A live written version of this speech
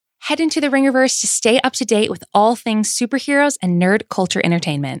head into the Ringerverse to stay up to date with all things superheroes and nerd culture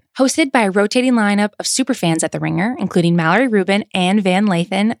entertainment. Hosted by a rotating lineup of superfans at The Ringer, including Mallory Rubin and Van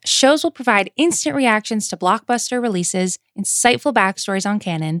Lathan, shows will provide instant reactions to blockbuster releases, insightful backstories on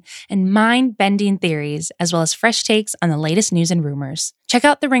canon, and mind-bending theories, as well as fresh takes on the latest news and rumors. Check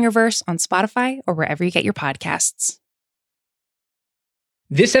out The Ringerverse on Spotify or wherever you get your podcasts.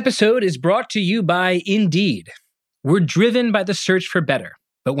 This episode is brought to you by Indeed. We're driven by the search for better.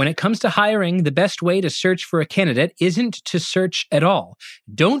 But when it comes to hiring, the best way to search for a candidate isn't to search at all.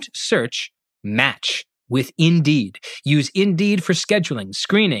 Don't search, match with Indeed. Use Indeed for scheduling,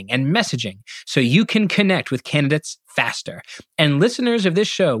 screening, and messaging so you can connect with candidates faster. And listeners of this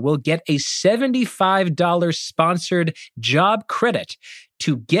show will get a $75 sponsored job credit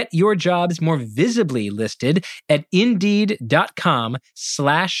to get your jobs more visibly listed at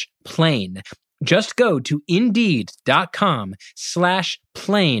Indeed.com/plane. Just go to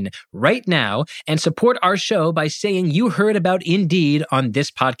Indeed.com/plane right now and support our show by saying you heard about Indeed on this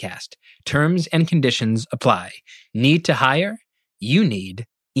podcast. Terms and conditions apply. Need to hire? You need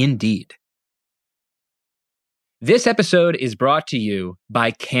Indeed. This episode is brought to you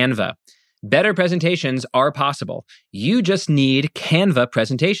by Canva. Better presentations are possible. You just need Canva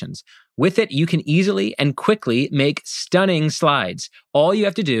presentations. With it, you can easily and quickly make stunning slides. All you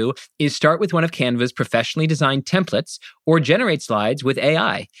have to do is start with one of Canva's professionally designed templates or generate slides with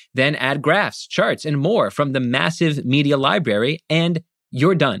AI. Then add graphs, charts, and more from the massive media library, and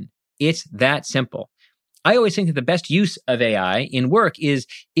you're done. It's that simple. I always think that the best use of AI in work is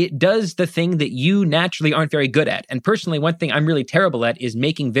it does the thing that you naturally aren't very good at. And personally, one thing I'm really terrible at is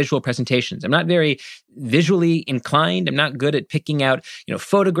making visual presentations. I'm not very visually inclined. I'm not good at picking out,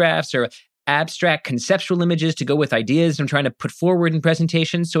 photographs or abstract conceptual images to go with ideas I'm trying to put forward in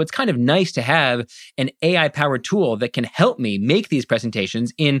presentations. So it's kind of nice to have an AI-powered tool that can help me make these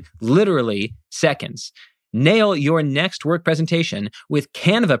presentations in literally seconds. Nail your next work presentation with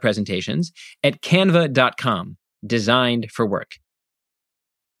Canva presentations at canva.com, designed for work.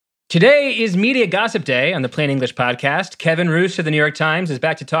 Today is Media Gossip Day on the Plain English podcast. Kevin Roose of the New York Times is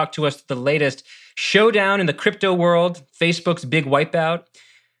back to talk to us the latest showdown in the crypto world, Facebook's big wipeout.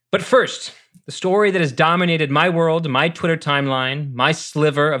 But first, the story that has dominated my world, my Twitter timeline, my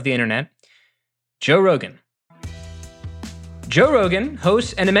sliver of the internet, Joe Rogan. Joe Rogan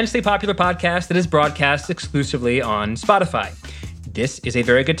hosts an immensely popular podcast that is broadcast exclusively on Spotify. This is a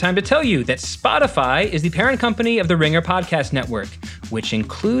very good time to tell you that Spotify is the parent company of the Ringer Podcast Network, which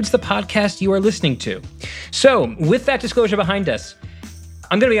includes the podcast you are listening to. So, with that disclosure behind us,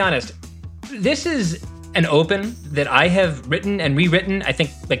 I'm going to be honest, this is an open that I have written and rewritten, I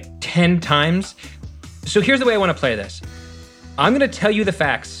think, like 10 times. So here's the way I want to play this. I'm going to tell you the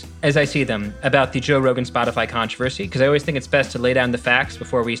facts as I see them about the Joe Rogan Spotify controversy, because I always think it's best to lay down the facts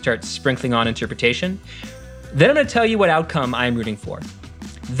before we start sprinkling on interpretation. Then I'm going to tell you what outcome I'm rooting for.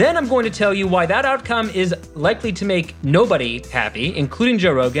 Then I'm going to tell you why that outcome is likely to make nobody happy, including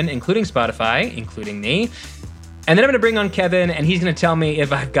Joe Rogan, including Spotify, including me. And then I'm going to bring on Kevin, and he's going to tell me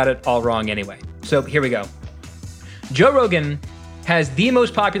if I've got it all wrong anyway. So here we go. Joe Rogan has the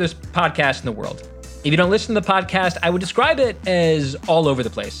most popular podcast in the world. If you don't listen to the podcast, I would describe it as all over the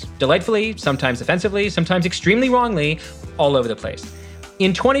place. Delightfully, sometimes offensively, sometimes extremely wrongly, all over the place.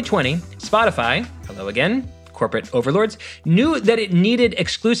 In 2020, Spotify, hello again, corporate overlords, knew that it needed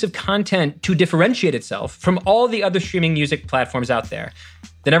exclusive content to differentiate itself from all the other streaming music platforms out there.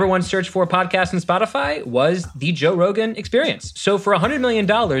 The number one search for podcast on Spotify was the Joe Rogan Experience. So for $100 million,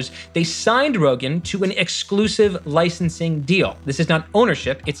 they signed Rogan to an exclusive licensing deal. This is not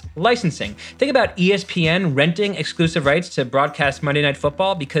ownership, it's licensing. Think about ESPN renting exclusive rights to broadcast Monday Night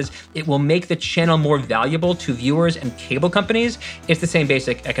Football because it will make the channel more valuable to viewers and cable companies. It's the same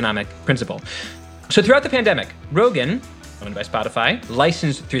basic economic principle. So throughout the pandemic, Rogan, owned by Spotify,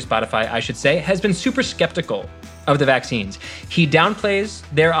 licensed through Spotify, I should say, has been super skeptical of the vaccines. He downplays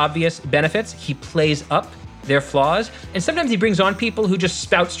their obvious benefits, he plays up their flaws, and sometimes he brings on people who just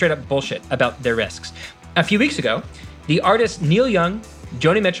spout straight up bullshit about their risks. A few weeks ago, the artists Neil Young,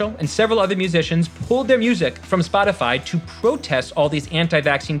 Joni Mitchell, and several other musicians pulled their music from Spotify to protest all these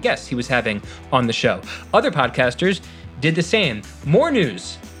anti-vaccine guests he was having on the show. Other podcasters did the same. More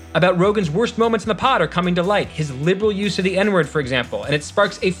news about Rogan's worst moments in the pod are coming to light. His liberal use of the N-word, for example, and it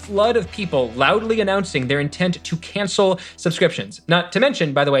sparks a flood of people loudly announcing their intent to cancel subscriptions. Not to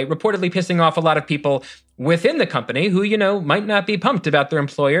mention, by the way, reportedly pissing off a lot of people within the company who, might not be pumped about their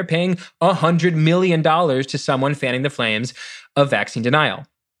employer paying $100 million to someone fanning the flames of vaccine denial.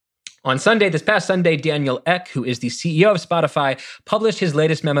 On Sunday, this past Sunday, Daniel Ek, who is the CEO of Spotify, published his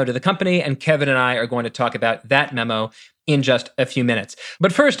latest memo to the company, and Kevin and I are going to talk about that memo in just a few minutes.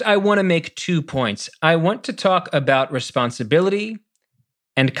 But first, I want to make 2 points. I want to talk about responsibility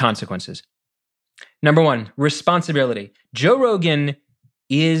and consequences. Number one, responsibility. Joe Rogan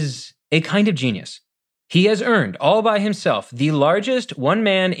is a kind of genius. He has earned, all by himself, the largest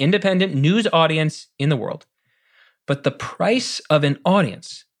one-man independent news audience in the world. But the price of an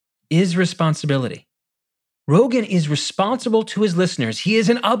audience is responsibility. Rogan is responsible to his listeners. He has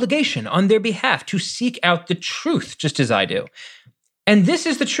an obligation on their behalf to seek out the truth, just as I do. And this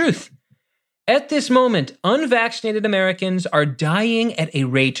is the truth. At this moment, unvaccinated Americans are dying at a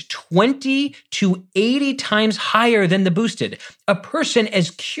rate 20 to 80 times higher than the boosted. A person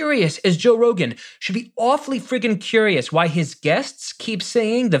as curious as Joe Rogan should be awfully friggin' curious why his guests keep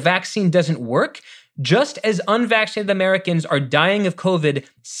saying the vaccine doesn't work, just as unvaccinated Americans are dying of COVID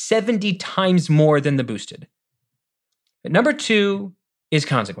 70 times more than the boosted. But number two is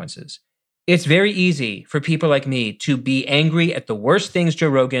consequences. It's very easy for people like me to be angry at the worst things Joe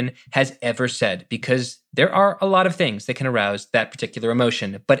Rogan has ever said, because there are a lot of things that can arouse that particular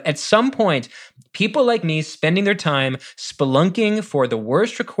emotion. But at some point, people like me spending their time spelunking for the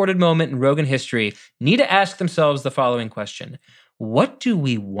worst recorded moment in Rogan history need to ask themselves the following question. What do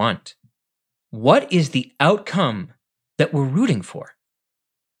we want? What is the outcome that we're rooting for?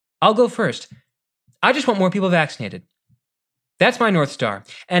 I'll go first. I just want more people vaccinated. That's my North Star.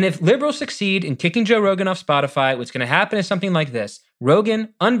 And if liberals succeed in kicking Joe Rogan off Spotify, what's going to happen is something like this.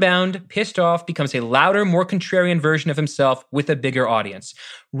 Rogan, unbound, pissed off, becomes a louder, more contrarian version of himself with a bigger audience.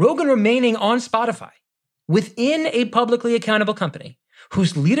 Rogan remaining on Spotify within a publicly accountable company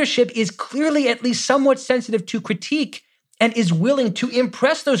whose leadership is clearly at least somewhat sensitive to critique and is willing to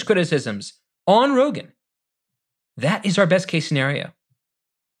impress those criticisms on Rogan. That is our best case scenario.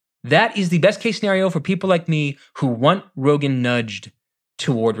 That is the best case scenario for people like me who want Rogan nudged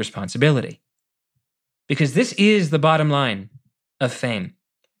toward responsibility. Because this is the bottom line of fame.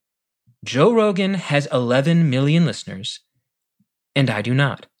 Joe Rogan has 11 million listeners, and I do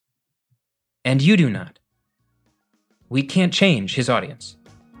not. And you do not. We can't change his audience.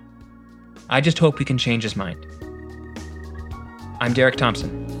 I just hope we can change his mind. I'm Derek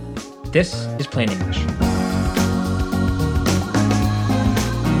Thompson. This is Plain English.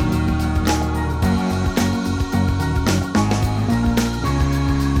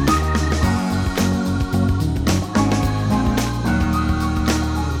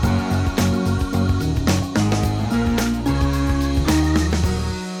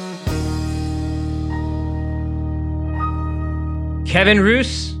 Kevin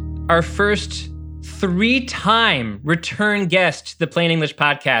Roos, our first 3-time return guest to the Plain English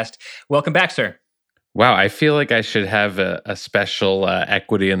podcast. Welcome back, sir. Wow, I feel like I should have a special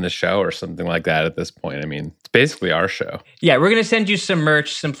equity in the show or something like that at this point. I mean, it's basically our show. Yeah, we're going to send you some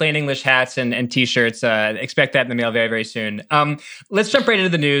merch, some Plain English hats and T-shirts. Expect that in the mail very, very soon. Let's jump right into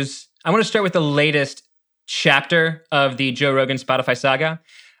the news. I want to start with the latest chapter of the Joe Rogan Spotify saga.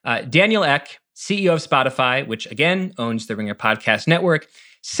 Daniel Ek, CEO of Spotify, which again owns the Ringer Podcast Network,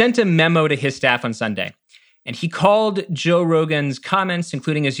 sent a memo to his staff on Sunday. And he called Joe Rogan's comments,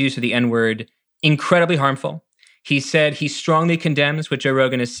 including his use of the N-word, incredibly harmful. He said he strongly condemns what Joe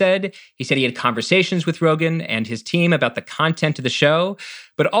Rogan has said. He said he had conversations with Rogan and his team about the content of the show,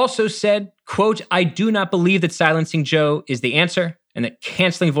 but also said, quote, "I do not believe that silencing Joe is the answer and that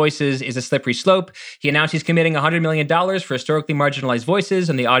canceling voices is a slippery slope." He announced he's committing $100 million for historically marginalized voices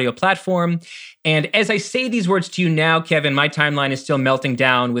on the audio platform. And as I say these words to you now, Kevin, my timeline is still melting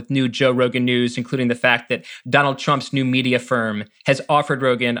down with new Joe Rogan news, including the fact that Donald Trump's new media firm has offered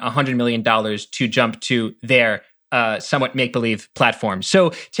Rogan $100 million to jump to their somewhat make-believe platform.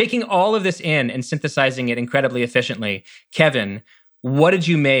 So taking all of this in and synthesizing it incredibly efficiently, Kevin, what did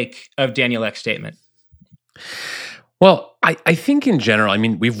you make of Daniel Ek's statement? Well, I think in general, I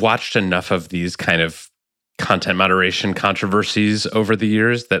mean, we've watched enough of these kind of content moderation controversies over the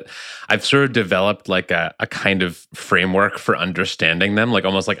years that I've sort of developed like a kind of framework for understanding them, like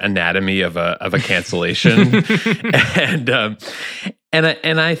almost like anatomy of a cancellation.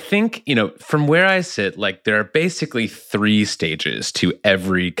 and I think, you know, from where I sit, like there are basically 3 stages to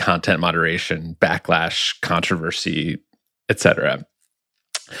every content moderation backlash, controversy, etc.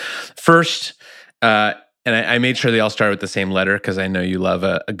 First, and I made sure they all start with the same letter because I know you love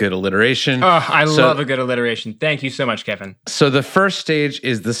a good alliteration. Oh, I love a good alliteration. Thank you so much, Kevin. So the first stage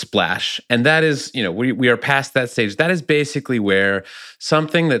is the splash. And that is, you know, we are past that stage. That is basically where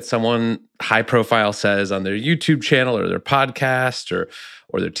something that someone high profile says on their YouTube channel or their podcast or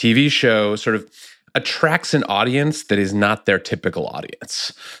their TV show sort of attracts an audience that is not their typical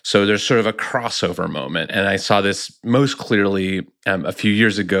audience. So there's sort of a crossover moment. And I saw this most clearly a few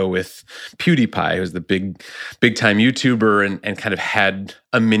years ago with PewDiePie, who's the big time YouTuber and kind of had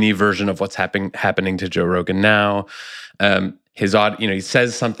a mini version of what's happening to Joe Rogan now. He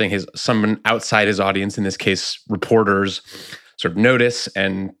says something, someone outside his audience, in this case, reporters, sort of notice,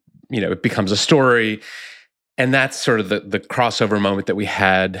 and it becomes a story. And that's sort of the crossover moment that we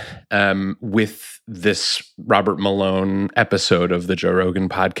had with this Robert Malone episode of the Joe Rogan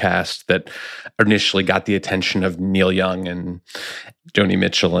podcast that initially got the attention of Neil Young and Joni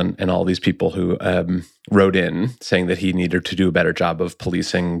Mitchell and all these people who wrote in saying that he needed to do a better job of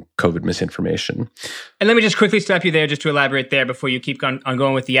policing COVID misinformation. And let me just quickly stop you there just to elaborate there before you keep on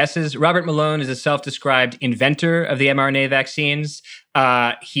going with the S's. Robert Malone is a self-described inventor of the mRNA vaccines.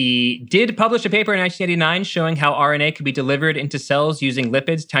 He did publish a paper in 1989 showing how RNA could be delivered into cells using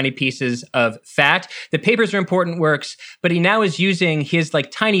lipids, tiny pieces of fat. The papers are important works, but he now is using his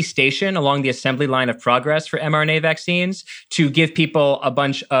tiny station along the assembly line of progress for mRNA vaccines to give people a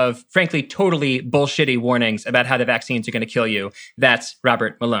bunch of, frankly, totally bullshitty warnings about how the vaccines are going to kill you. That's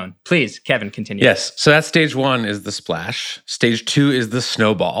Robert Malone. Please, Kevin, continue. Yes. So that's stage 1 is the splash. Stage 2 is the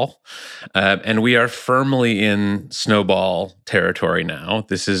snowball. And we are firmly in snowball territory now.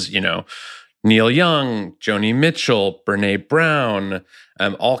 This is, Neil Young, Joni Mitchell, Brene Brown,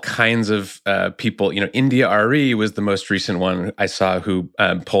 all kinds of people. India Ari was the most recent one I saw who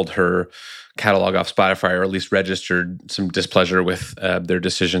pulled her catalog off Spotify, or at least registered some displeasure with their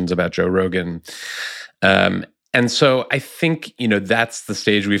decisions about Joe Rogan. And so I think, that's the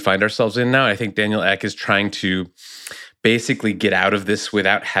stage we find ourselves in now. I think Daniel Ek is trying to basically get out of this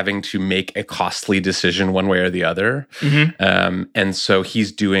without having to make a costly decision one way or the other. Mm-hmm. And so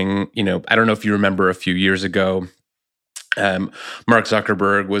he's doing, I don't know if you remember a few years ago, Mark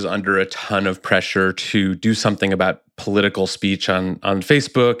Zuckerberg was under a ton of pressure to do something about political speech on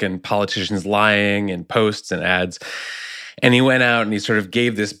Facebook and politicians lying in posts and ads. And he went out and he sort of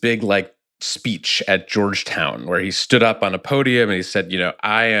gave this big speech at Georgetown where he stood up on a podium and he said,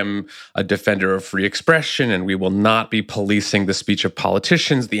 I am a defender of free expression and we will not be policing the speech of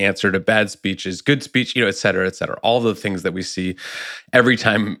politicians. The answer to bad speech is good speech, et cetera, et cetera. All the things that we see every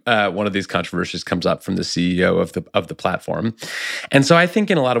time one of these controversies comes up from the CEO of the platform. And so I think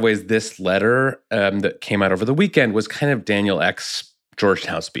in a lot of ways, this letter that came out over the weekend was kind of Daniel Ek's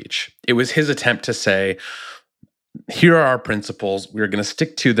Georgetown speech. It was his attempt to say, here are our principles. We are going to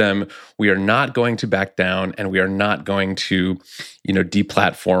stick to them. We are not going to back down, and we are not going to,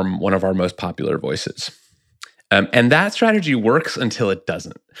 deplatform one of our most popular voices. And that strategy works until it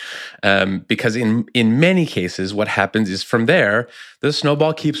doesn't, because in many cases, what happens is from there, the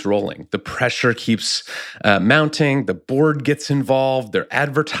snowball keeps rolling. The pressure keeps mounting. The board gets involved. There are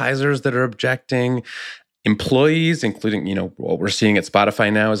advertisers that are objecting. Employees, including what we're seeing at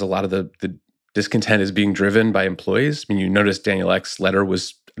Spotify now, is a lot of the discontent is being driven by employees. I mean, you notice Daniel Ek's letter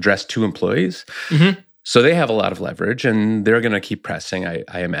was addressed to employees. Mm-hmm. So they have a lot of leverage and they're going to keep pressing,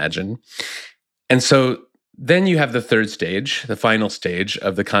 I imagine. And so then you have the third stage, the final stage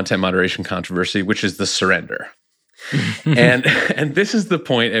of the content moderation controversy, which is the surrender. and this is the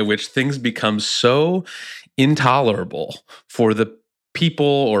point at which things become so intolerable for the people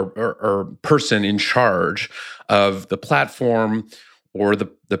or person in charge of the platform or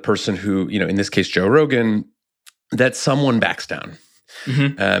the person who, in this case, Joe Rogan, that someone backs down.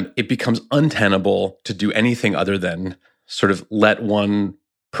 Mm-hmm. It becomes untenable to do anything other than sort of let one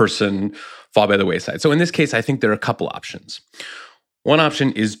person fall by the wayside. So in this case, I think there are a couple options. One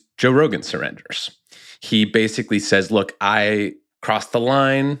option is Joe Rogan surrenders. He basically says, look, I crossed the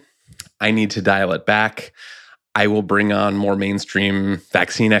line. I need to dial it back. I will bring on more mainstream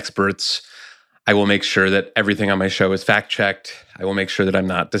vaccine experts. I will make sure that everything on my show is fact-checked. I will make sure that I'm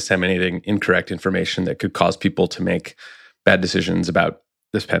not disseminating incorrect information that could cause people to make bad decisions about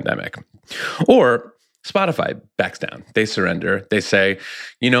this pandemic. Or Spotify backs down. They surrender. They say,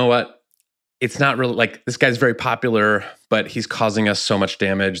 you know what? It's not really this guy's very popular, but he's causing us so much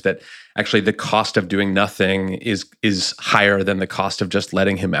damage that actually the cost of doing nothing is higher than the cost of just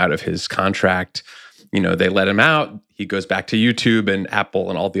letting him out of his contract. They let him out. He goes back to YouTube and Apple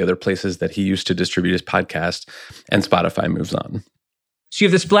and all the other places that he used to distribute his podcast, and Spotify moves on. So you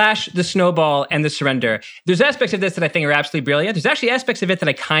have the splash, the snowball, and the surrender. There's aspects of this that I think are absolutely brilliant. There's actually aspects of it that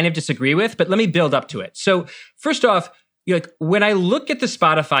I kind of disagree with, but let me build up to it. So first off, when I look at the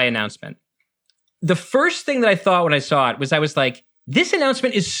Spotify announcement, the first thing that I thought when I saw it was this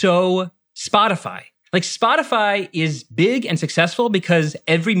announcement is so Spotify. Spotify is big and successful because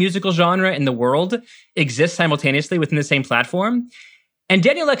every musical genre in the world exists simultaneously within the same platform. And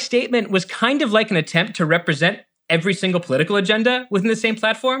Daniel Ek's statement was kind of like an attempt to represent every single political agenda within the same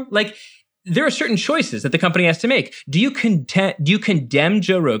platform. Like, there are certain choices that the company has to make. Do you condemn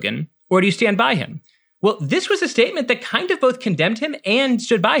Joe Rogan, or do you stand by him? Well, this was a statement that kind of both condemned him and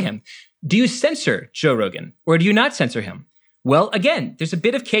stood by him. Do you censor Joe Rogan, or do you not censor him? Well, again, there's a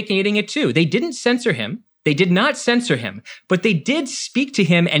bit of cake and eating it too. They didn't censor him. They did not censor him, but they did speak to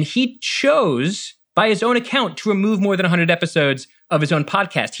him, and he chose, by his own account, to remove more than 100 episodes of his own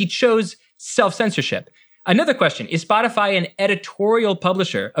podcast. He chose self-censorship. Another question, is Spotify an editorial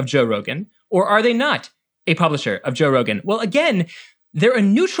publisher of Joe Rogan, or are they not a publisher of Joe Rogan? Well, again, they're a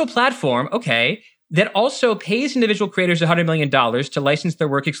neutral platform, okay, that also pays individual creators $100 million to license their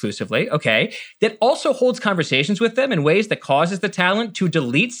work exclusively, okay, that also holds conversations with them in ways that causes the talent to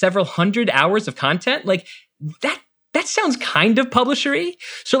delete several hundred hours of content. Like, that sounds kind of publishery.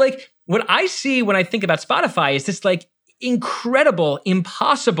 So, like, what I see when I think about Spotify is this, like, incredible,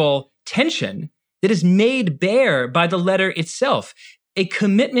 impossible tension that is made bare by the letter itself. A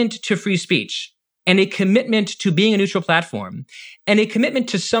commitment to free speech and a commitment to being a neutral platform and a commitment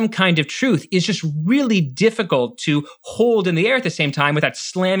to some kind of truth is just really difficult to hold in the air at the same time without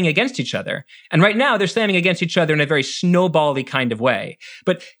slamming against each other. And right now, they're slamming against each other in a very snowball-y kind of way.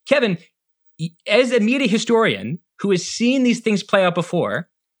 But Kevin, as a media historian who has seen these things play out before,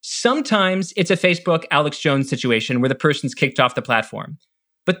 sometimes it's a Facebook Alex Jones situation where the person's kicked off the platform.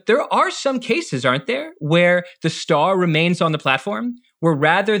 But there are some cases, aren't there, where the star remains on the platform, where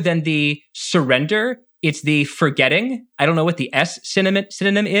rather than the surrender, it's the forgetting. I don't know what the S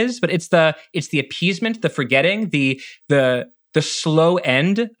synonym is, but it's the appeasement, the forgetting, the slow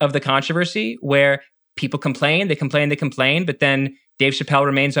end of the controversy, where people complain, but then Dave Chappelle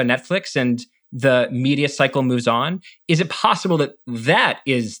remains on Netflix and the media cycle moves on. Is it possible that that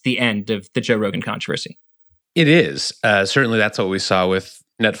is the end of the Joe Rogan controversy? It is. Certainly that's what we saw with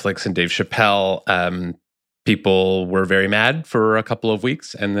Netflix and Dave Chappelle. People were very mad for a couple of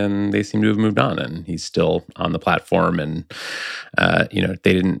weeks, and then they seem to have moved on, and he's still on the platform. And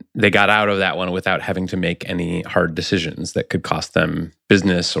they got out of that one without having to make any hard decisions that could cost them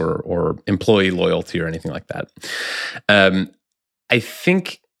business or employee loyalty or anything like that. I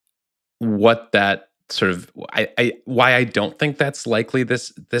think what that sort of why I don't think that's likely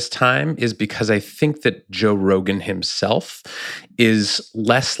this time is because I think that Joe Rogan himself is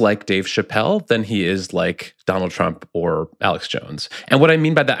less like Dave Chappelle than he is like Donald Trump or Alex Jones. And what I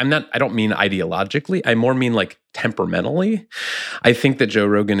mean by that, I don't mean ideologically, I more mean like temperamentally. I think that Joe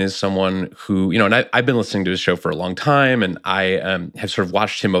Rogan is someone who, and I've been listening to his show for a long time, and I have sort of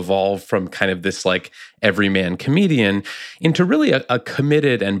watched him evolve from kind of this like everyman comedian into really a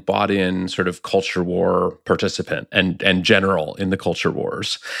committed and bought in sort of culture war participant and general in the culture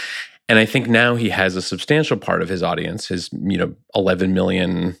wars. And I think now he has a substantial part of his audience, his 11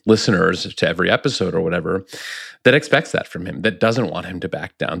 million listeners to every episode or whatever, that expects that from him, that doesn't want him to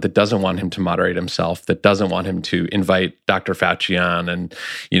back down, that doesn't want him to moderate himself, that doesn't want him to invite Dr. Fauci on and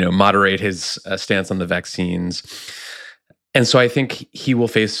moderate his stance on the vaccines. And so I think he will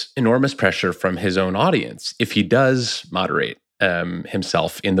face enormous pressure from his own audience if he does moderate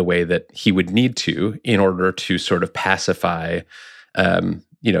himself in the way that he would need to in order to sort of pacify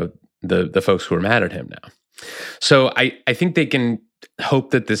the folks who are mad at him now. So I think they can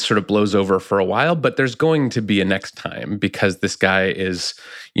hope that this sort of blows over for a while, but there's going to be a next time because this guy is,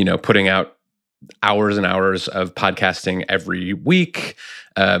 putting out hours and hours of podcasting every week.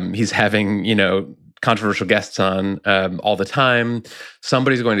 He's having, controversial guests on all the time.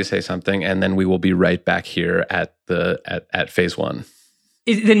 Somebody's going to say something, and then we will be right back here at phase one.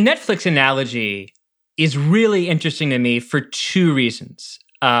 The Netflix analogy is really interesting to me for two reasons.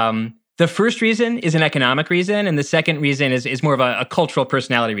 The first reason is an economic reason, and the second reason is more of a cultural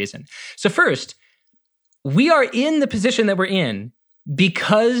personality reason. So first, we are in the position that we're in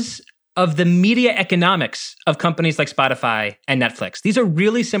because of the media economics of companies like Spotify and Netflix. These are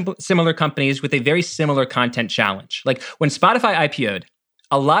really similar companies with a very similar content challenge. Like when Spotify IPO'd,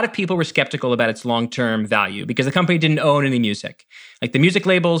 a lot of people were skeptical about its long-term value because the company didn't own any music. Like the music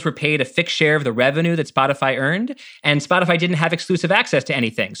labels were paid a fixed share of the revenue that Spotify earned, and Spotify didn't have exclusive access to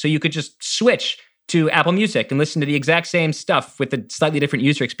anything. So you could just switch to Apple Music and listen to the exact same stuff with a slightly different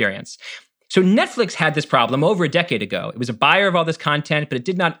user experience. So Netflix had this problem over a decade ago. It was a buyer of all this content, but it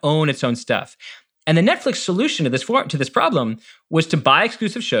did not own its own stuff. And the Netflix solution to this problem was to buy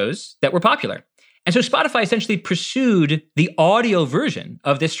exclusive shows that were popular. And so Spotify essentially pursued the audio version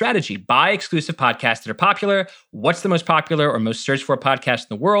of this strategy. Buy exclusive podcasts that are popular. What's the most popular or most searched for podcast in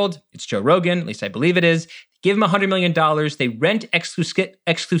the world? It's Joe Rogan, at least I believe it is. Give him $100 million. They rent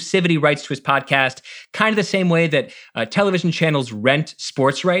exclusivity rights to his podcast, kind of the same way that television channels rent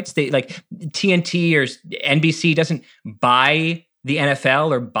sports rights. They like TNT or NBC doesn't buy the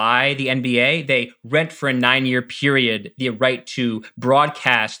NFL or buy the NBA. They rent for a 9-year period the right to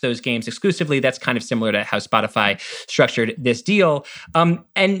broadcast those games exclusively. That's kind of similar to how Spotify structured this deal.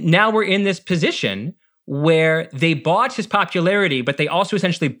 And now we're in this position where they bought his popularity, but they also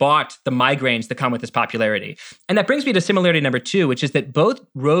essentially bought the migraines that come with his popularity. And that brings me to similarity number 2, which is that both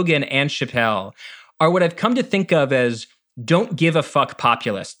Rogan and Chappelle are what I've come to think of as don't give a fuck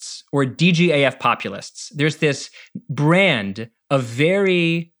populists or DGAF populists. There's this brand of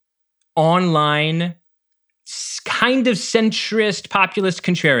very online, kind of centrist populist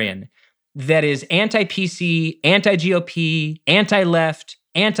contrarian that is anti-PC, anti-GOP, anti-left,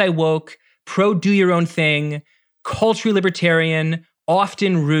 anti-woke, pro-do-your-own-thing, culturally libertarian,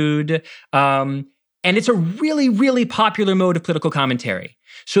 often rude, and it's a really, really popular mode of political commentary.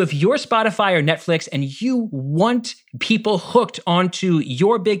 So if you're Spotify or Netflix and you want people hooked onto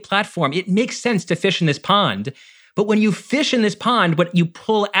your big platform, it makes sense to fish in this pond. But when you fish in this pond, what you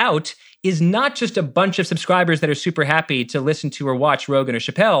pull out is not just a bunch of subscribers that are super happy to listen to or watch Rogan or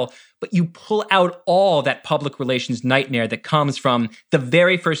Chappelle, but you pull out all that public relations nightmare that comes from the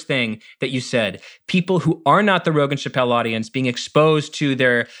very first thing that you said. People who are not the Rogan Chappelle audience being exposed to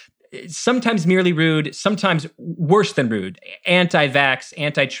their sometimes merely rude, sometimes worse than rude, anti-vax,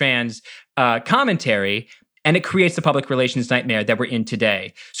 anti-trans commentary, and it creates the public relations nightmare that we're in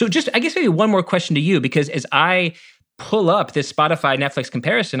today. So just, I guess maybe one more question to you, because as I pull up this Spotify Netflix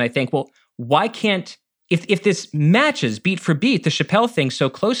comparison, I think, well, why can't, if this matches beat for beat the Chappelle thing so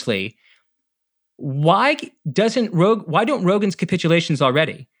closely, why don't Rogan's capitulations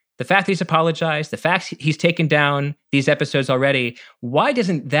already, the fact that he's apologized, the fact he's taken down these episodes already, why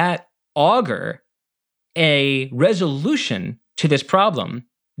doesn't that augur a resolution to this problem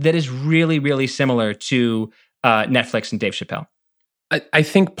that is really, really similar to Netflix and Dave Chappelle? I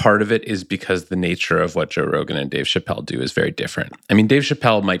think part of it is because the nature of what Joe Rogan and Dave Chappelle do is very different. I mean, Dave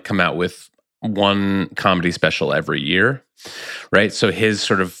Chappelle might come out with one comedy special every year, right? So his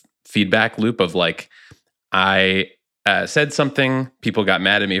sort of feedback loop of like, I said something, people got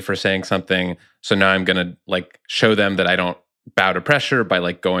mad at me for saying something, so now I'm going to like show them that I don't bow to pressure by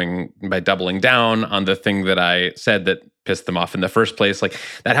doubling down on the thing that I said that pissed them off in the first place. Like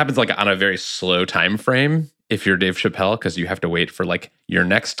that happens like on a very slow time frame if you're Dave Chappelle, because you have to wait for like your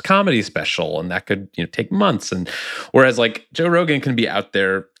next comedy special, and that could take months. And whereas like Joe Rogan can be out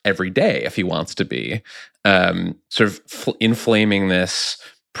there every day if he wants to be, sort of inflaming this,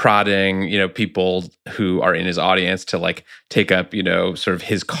 prodding people who are in his audience to like take up sort of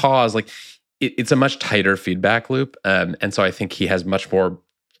his cause. Like it's a much tighter feedback loop, and so I think he has much more,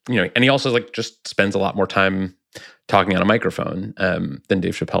 and he also like just spends a lot more time talking on a microphone than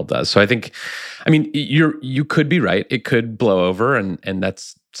Dave Chappelle does. So I think, I mean, you could be right. It could blow over, and that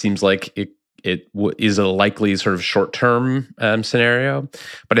seems like it is a likely sort of short-term scenario.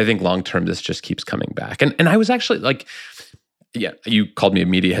 But I think long-term, this just keeps coming back. And I was actually like, yeah, you called me a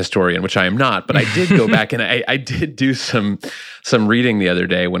media historian, which I am not, but I did go back and I did do some reading the other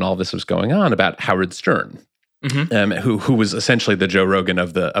day when all this was going on about Howard Stern. Mm-hmm. Who was essentially the Joe Rogan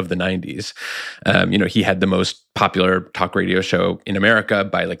of the 90s. He had the most popular talk radio show in America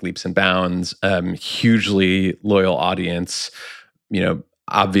by like leaps and bounds, hugely loyal audience,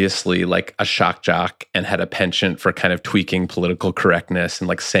 obviously like a shock jock, and had a penchant for kind of tweaking political correctness and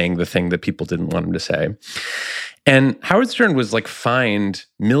like saying the thing that people didn't want him to say. And Howard Stern was like fined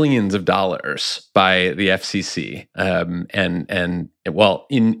millions of dollars by the FCC.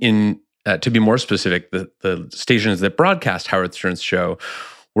 To be more specific, the stations that broadcast Howard Stern's show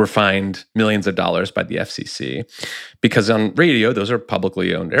were fined millions of dollars by the FCC, because on radio, those are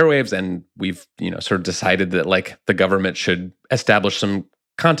publicly owned airwaves, and we've sort of decided that like the government should establish some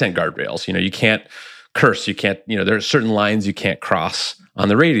content guardrails. You can't curse, you can't, there are certain lines you can't cross on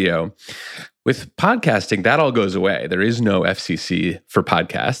the radio. With podcasting, that all goes away. There is no FCC for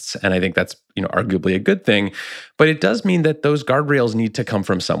podcasts, and I think that's arguably a good thing. But it does mean that those guardrails need to come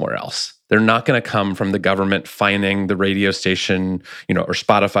from somewhere else. They're not going to come from the government fining the radio station, or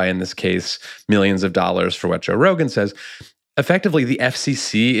Spotify in this case, millions of dollars for what Joe Rogan says. Effectively, the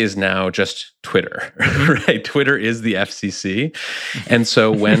FCC is now just Twitter, right? Twitter is the FCC. And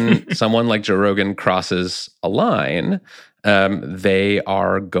so when someone like Joe Rogan crosses a line, they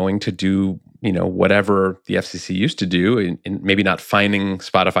are going to do whatever the FCC used to do, in maybe not fining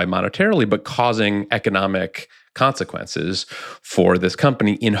Spotify monetarily, but causing economic consequences for this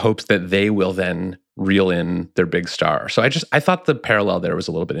company in hopes that they will then reel in their big star. So I thought the parallel there was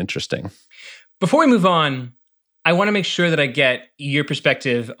a little bit interesting. Before we move on, I want to make sure that I get your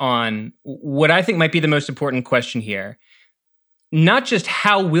perspective on what I think might be the most important question here. Not just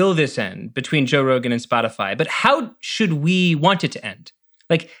how will this end between Joe Rogan and Spotify, but how should we want it to end?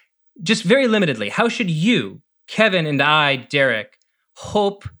 Like, just very limitedly, how should you, Kevin, and I, Derek,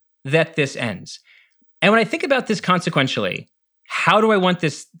 hope that this ends? And when I think about this consequentially, how do I want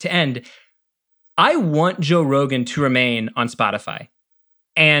this to end? I want Joe Rogan to remain on Spotify.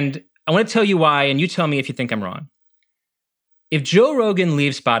 And I want to tell you why, and you tell me if you think I'm wrong. If Joe Rogan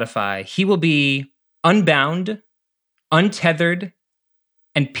leaves Spotify, he will be unbound, untethered,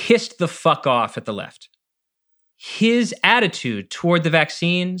 and pissed the fuck off at the left. His attitude toward the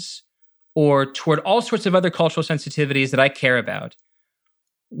vaccines or toward all sorts of other cultural sensitivities that I care about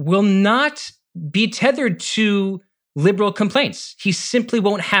will not be tethered to liberal complaints. He simply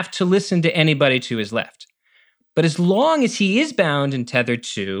won't have to listen to anybody to his left. But as long as he is bound and tethered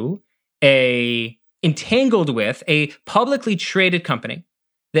to entangled with a publicly traded company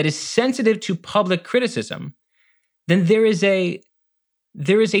that is sensitive to public criticism, then there is a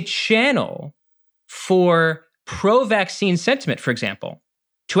channel for pro-vaccine sentiment, for example,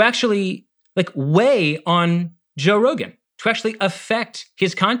 to actually weigh on Joe Rogan, to actually affect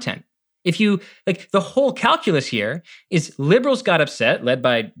his content. If you, the whole calculus here is liberals got upset, led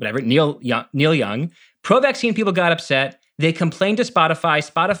by Neil Young, pro-vaccine people got upset, they complained to Spotify,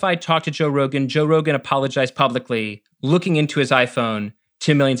 Spotify talked to Joe Rogan apologized publicly, looking into his iPhone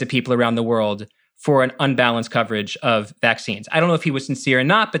to millions of people around the world for an unbalanced coverage of vaccines. I don't know if he was sincere or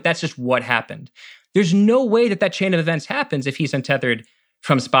not, but that's just what happened. There's no way that chain of events happens if he's untethered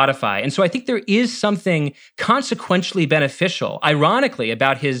from Spotify. And so I think there is something consequentially beneficial, ironically,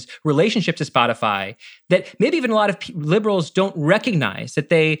 about his relationship to Spotify that maybe even a lot of liberals don't recognize, that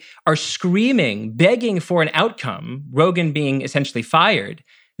they are screaming, begging for an outcome, Rogan being essentially fired,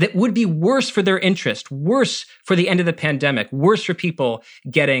 that would be worse for their interest, worse for the end of the pandemic, worse for people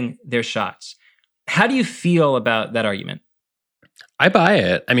getting their shots. How do you feel about that argument? I buy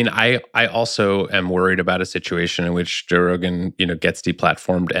it. I mean, I also am worried about a situation in which Joe Rogan, gets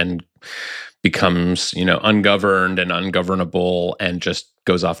deplatformed and becomes, ungoverned and ungovernable and just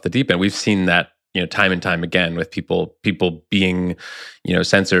goes off the deep end. We've seen that, time and time again with people being,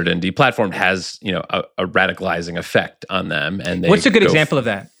 censored and deplatformed has, a radicalizing effect on them. And what's a good example of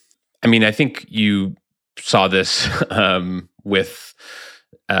that? I mean, I think you saw this with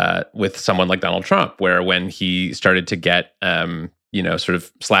someone like Donald Trump, where when he started to get sort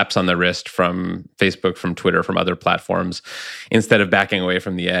of slaps on the wrist from Facebook, from Twitter, from other platforms, instead of backing away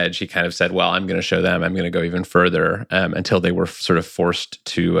from the edge, he kind of said, well, I'm going to show them, I'm going to go even further, until they were sort of forced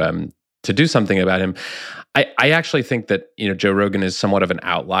to do something about him. I actually think that, Joe Rogan is somewhat of an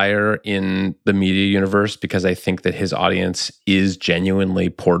outlier in the media universe because I think that his audience is genuinely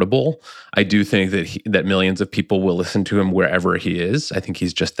portable. I do think that millions of people will listen to him wherever he is. I think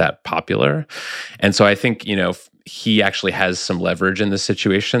he's just that popular. And so I think, he actually has some leverage in this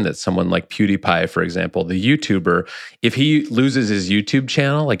situation that someone like PewDiePie, for example, the YouTuber, if he loses his YouTube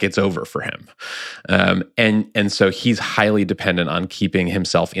channel, it's over for him. And so he's highly dependent on keeping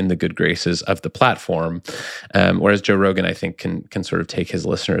himself in the good graces of the platform. Whereas Joe Rogan, I think, can sort of take his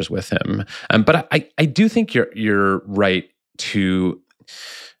listeners with him. But I do think you're right to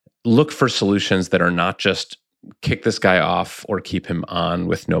look for solutions that are not just kick this guy off or keep him on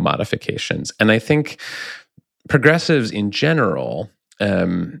with no modifications. And I think progressives in general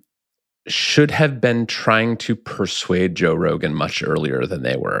should have been trying to persuade Joe Rogan much earlier than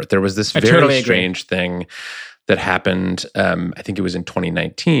they were. There was this very strange thing that happened, I think it was in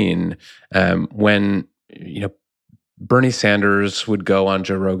 2019, when Bernie Sanders would go on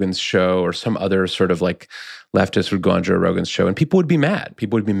Joe Rogan's show, or some other sort of leftist would go on Joe Rogan's show, and people would be mad.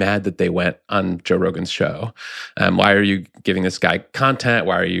 People would be mad that they went on Joe Rogan's show. Why are you giving this guy content?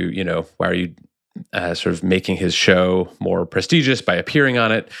 Why are you sort of making his show more prestigious by appearing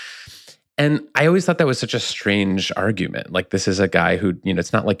on it? And I always thought that was such a strange argument. This is a guy who,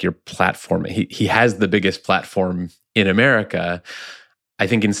 it's not like your platform. He has the biggest platform in America. I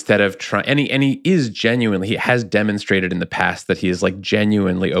think instead of trying, and he is genuinely, he has demonstrated in the past that he is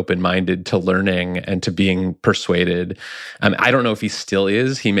genuinely open-minded to learning and to being persuaded. I don't know if he still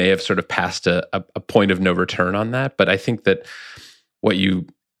is. He may have sort of passed a point of no return on that. But I think that what you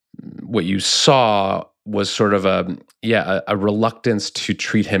saw was sort of a reluctance to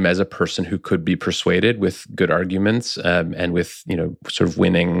treat him as a person who could be persuaded with good arguments and with sort of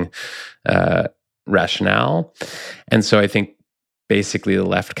winning rationale. And so I think basically the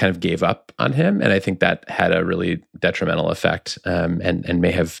left kind of gave up on him, and I think that had a really detrimental effect, and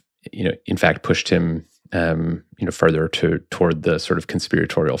may have in fact pushed him further toward the sort of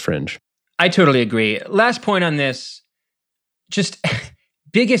conspiratorial fringe. I totally agree. Last point on this, just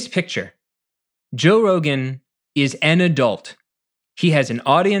biggest picture. Joe Rogan is an adult. He has an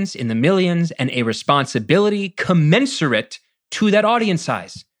audience in the millions and a responsibility commensurate to that audience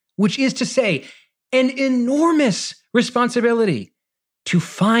size, which is to say, an enormous responsibility to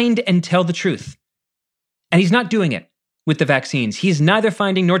find and tell the truth. And he's not doing it with the vaccines. He's neither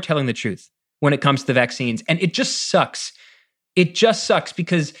finding nor telling the truth when it comes to the vaccines. And it just sucks. It just sucks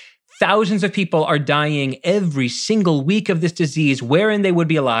because thousands of people are dying every single week of this disease, wherein they would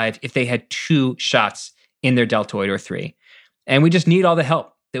be alive if they had 2 shots in their deltoid or 3. And we just need all the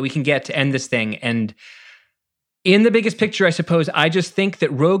help that we can get to end this thing. And in the biggest picture, I suppose, I just think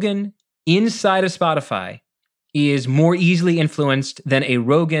that Rogan inside of Spotify is more easily influenced than a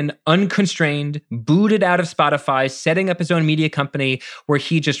Rogan unconstrained, booted out of Spotify, setting up his own media company where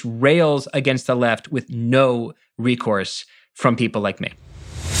he just rails against the left with no recourse from people like me.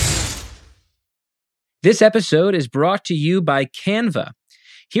 This episode is brought to you by Canva.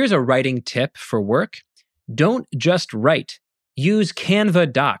 Here's a writing tip for work. Don't just write. Use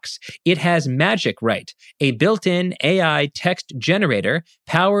Canva Docs. It has Magic Write, a built-in AI text generator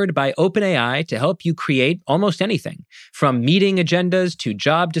powered by OpenAI to help you create almost anything, from meeting agendas to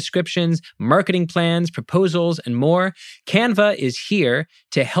job descriptions, marketing plans, proposals, and more. Canva is here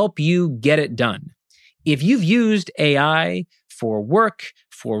to help you get it done. If you've used AI for work,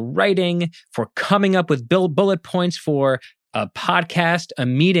 for writing, for coming up with bullet points for a podcast, a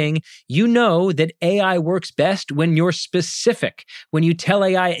meeting, you know that AI works best when you're specific, when you tell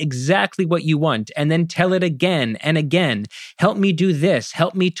AI exactly what you want and then tell it again and again. Help me do this.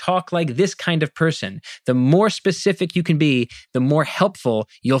 Help me talk like this kind of person. The more specific you can be, the more helpful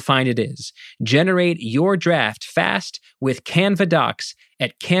you'll find it is. Generate your draft fast with Canva Docs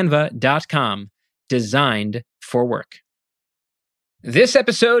at canva.com, designed for work. This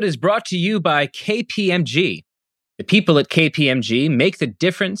episode is brought to you by KPMG. The people at KPMG make the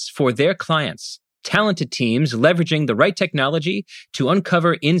difference for their clients. Talented teams leveraging the right technology to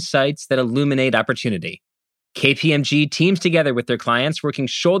uncover insights that illuminate opportunity. KPMG teams together with their clients, working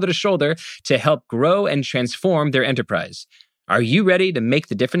shoulder to shoulder to help grow and transform their enterprise. Are you ready to make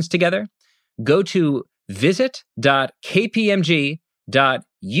the difference together? Go to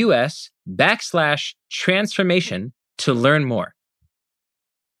visit.kpmg.us/transformation to learn more.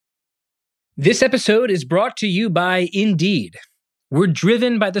 This episode is brought to you by Indeed. We're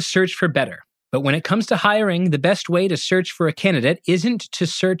driven by the search for better, but when it comes to hiring, the best way to search for a candidate isn't to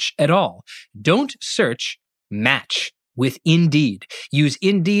search at all. Don't search, match with Indeed. Use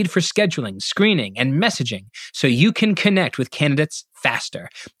Indeed for scheduling, screening, and messaging so you can connect with candidates faster.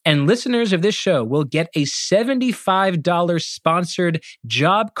 And listeners of this show will get a $75 sponsored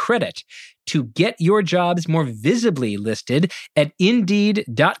job credit to get your jobs more visibly listed at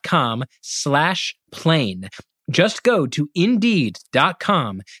Indeed.com/plane. Just go to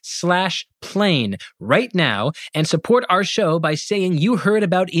Indeed.com/plane right now and support our show by saying you heard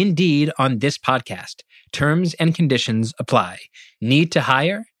about Indeed on this podcast. Terms and conditions apply. Need to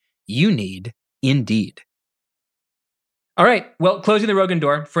hire? You need Indeed. All right, well, closing the Rogan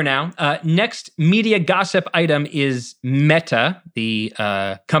door for now. Next media gossip item is Meta, the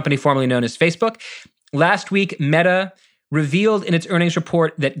company formerly known as Facebook. Last week, Meta revealed in its earnings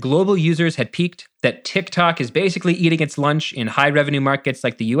report that global users had peaked, that TikTok is basically eating its lunch in high-revenue markets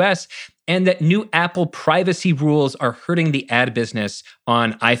like the US, and that new Apple privacy rules are hurting the ad business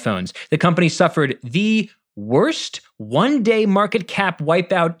on iPhones. The company suffered the worst one-day market cap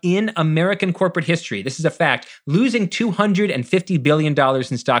wipeout in American corporate history. This is a fact, losing $250 billion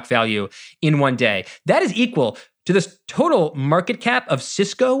in stock value in one day. That is equal to the total market cap of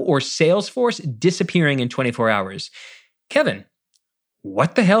Cisco or Salesforce disappearing in 24 hours. Kevin,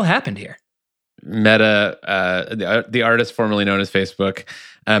 what the hell happened here? Meta, the artist formerly known as Facebook,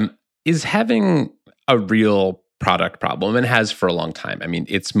 is having a real product problem and has for a long time. I mean,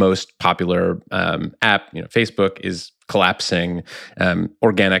 its most popular app, Facebook, is collapsing.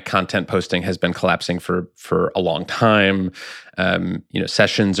 Organic content posting has been collapsing for a long time.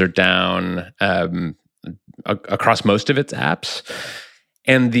 Sessions are down across most of its apps,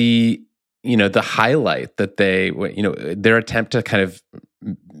 and the highlight that their attempt to kind of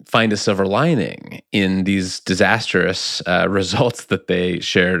find a silver lining in these disastrous results that they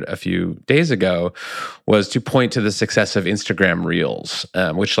shared a few days ago was to point to the success of Instagram Reels,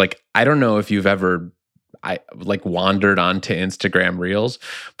 which, like, I don't know if you've ever wandered onto Instagram Reels,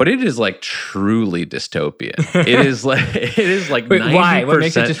 but it is like truly dystopian. It is like Wait, 90%. why? What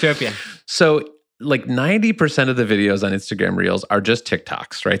makes it dystopian? So like 90% of the videos on Instagram Reels are just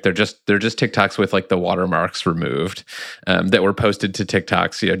TikToks, right? They're just TikToks with like the watermarks removed that were posted to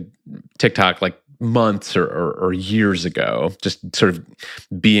TikTok like months or years ago, just sort of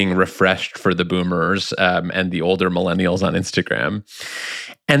being refreshed for the boomers and the older millennials on Instagram.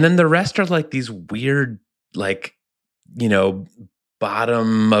 And then the rest are like these weird, like,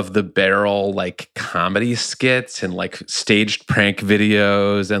 bottom of the barrel, like comedy skits and like staged prank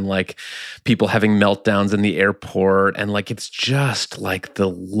videos and like people having meltdowns in the airport. And like, it's just like the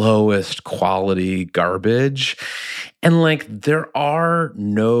lowest quality garbage. And like, there are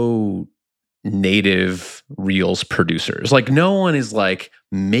no native Reels producers. Like, no one is like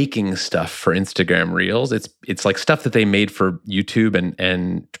making stuff for Instagram Reels. It's like stuff that they made for YouTube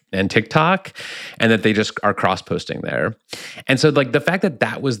and TikTok, and that they just are cross-posting there. And so like the fact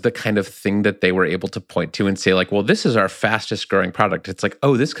that was the kind of thing that they were able to point to and say like, well, this is our fastest growing product. It's like,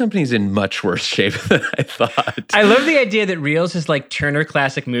 oh, this company's in much worse shape than I thought. I love the idea that Reels is like Turner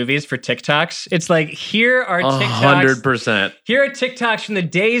Classic Movies for TikToks. It's like, here are TikToks. 100%. Here are TikToks from the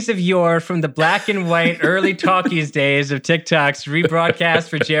days of yore, from the black and white early talkies days of TikToks rebroadcast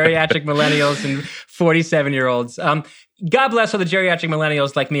for geriatric millennials and 47-year-olds. God bless all the geriatric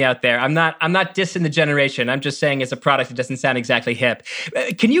millennials like me out there. I'm not dissing the generation. I'm just saying it's a product that doesn't sound exactly hip.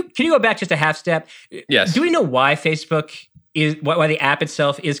 Can you go back just a half step? Yes. Do we know why Facebook why the app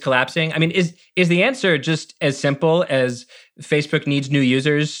itself is collapsing? I mean, is the answer just as simple as Facebook needs new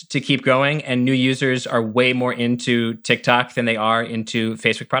users to keep growing, and new users are way more into TikTok than they are into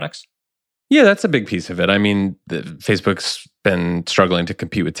Facebook products? Yeah, that's a big piece of it. I mean, Facebook's been struggling to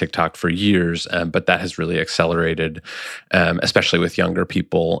compete with TikTok for years, but that has really accelerated, especially with younger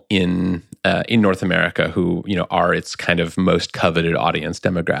people in North America who are its kind of most coveted audience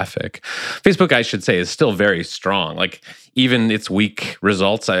demographic. Facebook, I should say, is still very strong. Like even its weak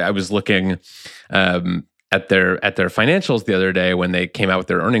results, I was looking at their financials the other day when they came out with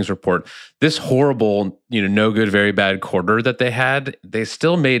their earnings report. This horrible, no good, very bad quarter that they had, they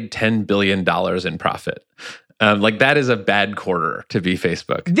still made $10 billion in profit. Like that is a bad quarter to be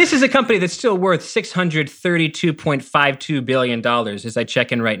Facebook. This is a company that's still worth $632.52 billion as I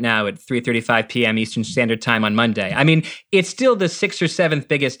check in right now at 3:35 p.m. Eastern Standard Time on Monday. I mean, it's still the 6th or 7th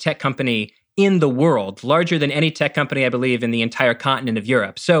biggest tech company in the world, larger than any tech company, I believe, in the entire continent of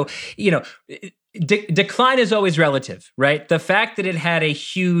Europe. So, decline is always relative, right? The fact that it had a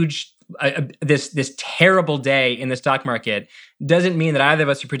huge, this terrible day in the stock market doesn't mean that either of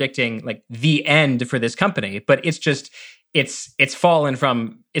us are predicting like the end for this company, but it's just, it's fallen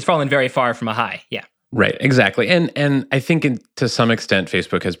very far from a high. Yeah. Right, exactly. And I think to some extent,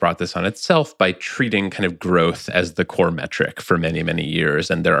 Facebook has brought this on itself by treating kind of growth as the core metric for many, many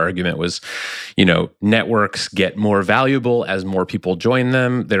years. And their argument was, networks get more valuable as more people join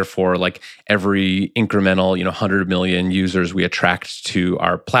them. Therefore, like every incremental, 100 million users we attract to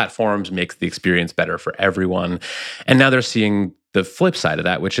our platforms makes the experience better for everyone. And now they're seeing the flip side of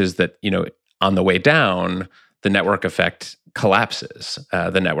that, which is that, on the way down, the network effect collapses.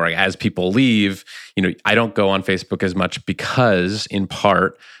 The network, as people leave, I don't go on Facebook as much because, in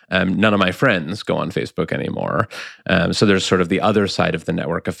part, none of my friends go on Facebook anymore. So there's sort of the other side of the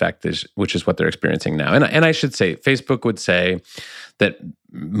network effect, which is what they're experiencing now. And I should say, Facebook would say that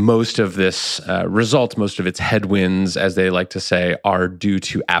most of this result, most of its headwinds, as they like to say, are due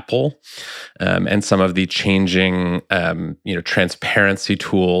to Apple and some of the changing, transparency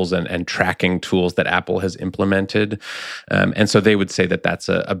tools and tracking tools that Apple has implemented. And so they would say that that's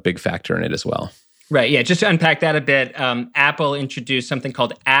a big factor in it as well. Right. Yeah. Just to unpack that a bit, Apple introduced something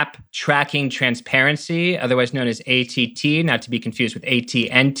called App Tracking Transparency, otherwise known as ATT, not to be confused with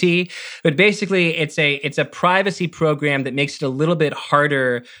AT&T. But basically, it's a privacy program that makes it a little bit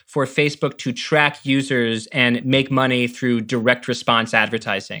harder for Facebook to track users and make money through direct response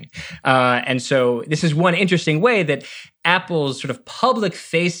advertising. And so this is one interesting way that Apple's sort of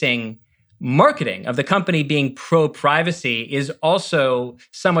public-facing marketing of the company being pro-privacy is also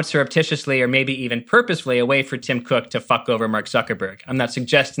somewhat surreptitiously or maybe even purposefully a way for Tim Cook to fuck over Mark Zuckerberg. I'm not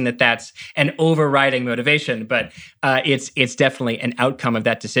suggesting that that's an overriding motivation, but it's definitely an outcome of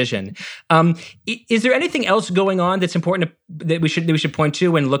that decision. Is there anything else going on that's important that we should point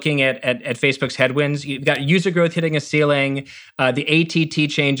to when looking at Facebook's headwinds? You've got user growth hitting a ceiling, the ATT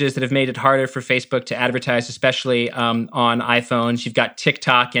changes that have made it harder for Facebook to advertise, especially on iPhones. You've got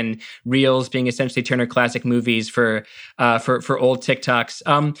TikTok and Reels being essentially Turner Classic Movies for old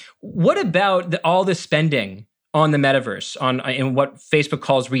TikToks. What about all the spending on the metaverse, in what Facebook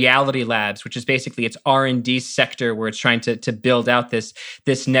calls reality labs, which is basically its R&D sector where it's trying to build out this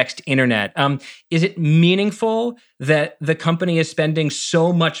next internet? Is it meaningful that the company is spending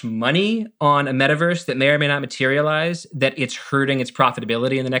so much money on a metaverse that may or may not materialize, that it's hurting its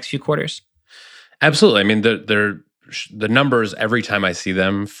profitability in the next few quarters? Absolutely. I mean, the numbers every time I see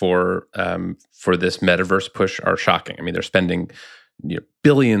them for this metaverse push are shocking. I mean, they're spending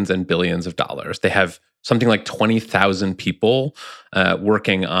billions and billions of dollars. They have something like 20,000 people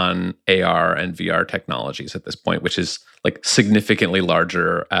working on AR and VR technologies at this point, which is like significantly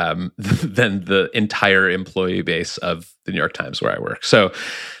larger than the entire employee base of the New York Times where I work. So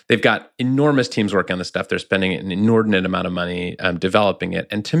they've got enormous teams working on this stuff. They're spending an inordinate amount of money developing it.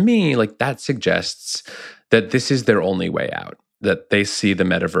 And to me, like, that suggests that this is their only way out, that they see the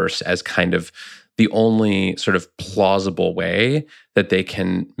metaverse as kind of the only sort of plausible way that they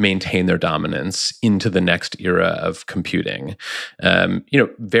can maintain their dominance into the next era of computing.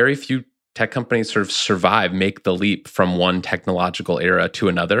 Very few tech companies sort of survive, make the leap from one technological era to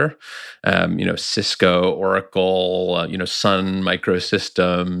another. Cisco, Oracle, Sun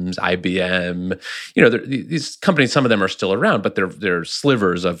Microsystems, IBM. These companies, some of them are still around, but they're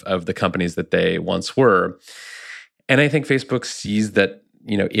slivers of the companies that they once were. And I think Facebook sees that,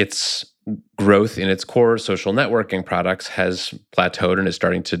 its growth in its core social networking products has plateaued and is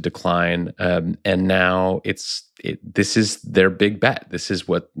starting to decline. And now this is their big bet. This is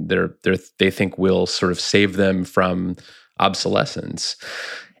what they think will sort of save them from obsolescence.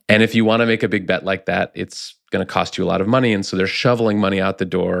 And if you want to make a big bet like that, it's going to cost you a lot of money. And so they're shoveling money out the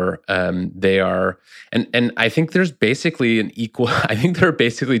door. They are, and I think there's basically I think there are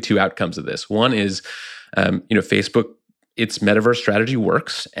basically two outcomes of this. One is, Facebook, its metaverse strategy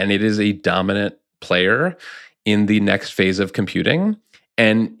works, and it is a dominant player in the next phase of computing,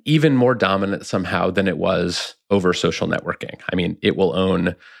 and even more dominant somehow than it was over social networking. I mean, it will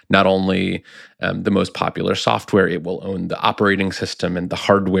own not only the most popular software, it will own the operating system and the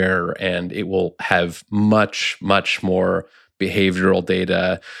hardware, and it will have much, much more behavioral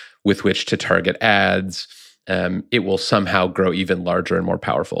data with which to target ads. It will somehow grow even larger and more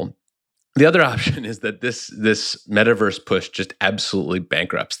powerful. The other option is that this metaverse push just absolutely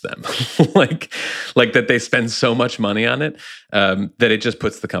bankrupts them, like that they spend so much money on it that it just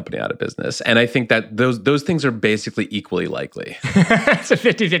puts the company out of business. And I think that those things are basically equally likely. It's a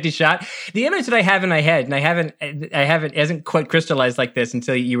 50-50 shot. The image that I have in my head, and it hasn't quite crystallized like this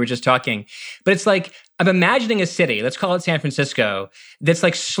until you were just talking, but it's like, I'm imagining a city, let's call it San Francisco, that's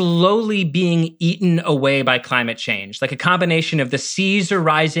like slowly being eaten away by climate change. Like a combination of the seas are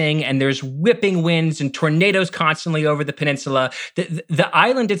rising and there's whipping winds and tornadoes constantly over the peninsula. The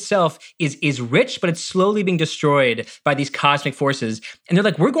island itself is rich, but it's slowly being destroyed by these cosmic forces. And they're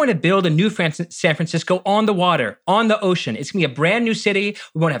like, we're going to build a new San Francisco on the water, on the ocean. It's going to be a brand new city.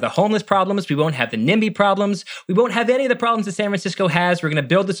 We won't have the homeless problems. We won't have the NIMBY problems. We won't have any of the problems that San Francisco has. We're going to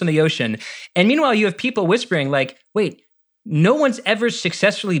build this on the ocean. And meanwhile, you have people whispering like, wait, no one's ever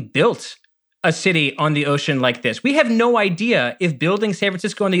successfully built a city on the ocean like this. We have no idea if building San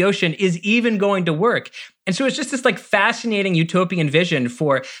Francisco on the ocean is even going to work. And so it's just this like fascinating utopian vision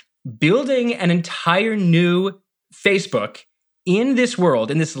for building an entire new Facebook in this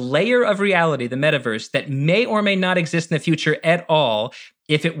world, in this layer of reality, the metaverse, that may or may not exist in the future at all.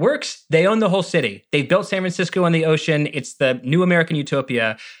 If it works, they own the whole city. They've built San Francisco on the ocean. It's the new American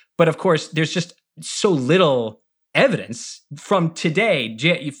utopia. But of course, there's just so little evidence from today,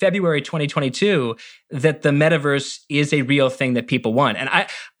 February 2022, that the metaverse is a real thing that people want. And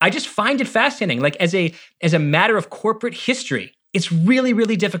I just find it fascinating. Like as a matter of corporate history, it's really,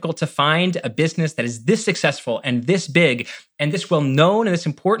 really difficult to find a business that is this successful and this big and this well-known and this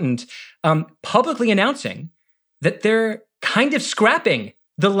important, publicly announcing that they're kind of scrapping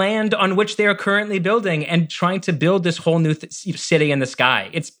the land on which they are currently building and trying to build this whole new city in the sky.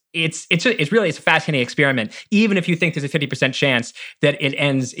 It's really a fascinating experiment, even if you think there's a 50% chance that it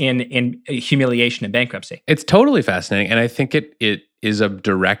ends in humiliation and bankruptcy. It's totally fascinating. And I think it is a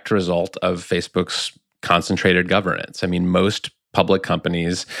direct result of Facebook's concentrated governance. I mean, most public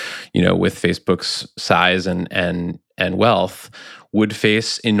companies, with Facebook's size and wealth, would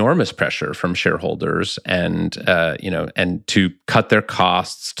face enormous pressure from shareholders and and to cut their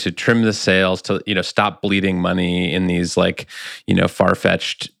costs, to trim the sales, to stop bleeding money in these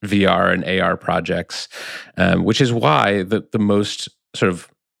far-fetched VR and AR projects, which is why the most sort of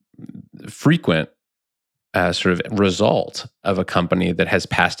frequent sort of result of a company that has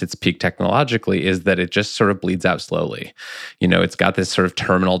passed its peak technologically is that it just sort of bleeds out slowly. It's got this sort of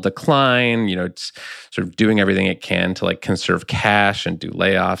terminal decline. It's sort of doing everything it can to conserve cash and do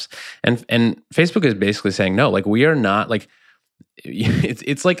layoffs. And Facebook is basically saying, no, we are not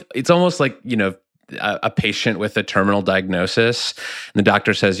it's almost like a patient with a terminal diagnosis, and the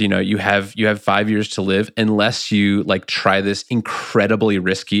doctor says, you have 5 years to live unless you try this incredibly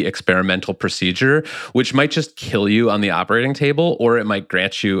risky experimental procedure, which might just kill you on the operating table, or it might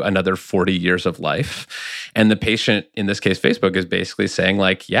grant you another 40 years of life. And the patient, in this case, Facebook, is basically saying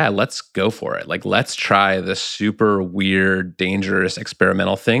yeah, let's go for it. Let's try this super weird, dangerous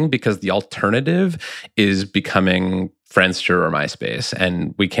experimental thing, because the alternative is becoming Friendster or MySpace,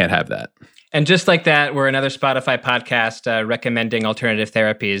 and we can't have that. And just like that, we're another Spotify podcast recommending alternative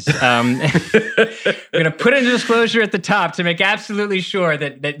therapies. We're going to put in a disclosure at the top to make absolutely sure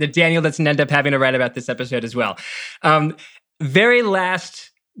that Daniel doesn't end up having to write about this episode as well. Very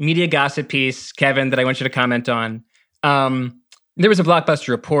last media gossip piece, Kevin, that I want you to comment on. There was a Blockbuster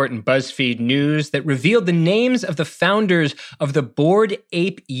report in BuzzFeed News that revealed the names of the founders of the Bored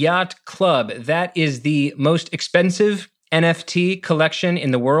Ape Yacht Club. That is the most expensive NFT collection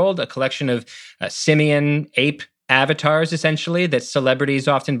in the world, a collection of simian ape avatars, essentially, that celebrities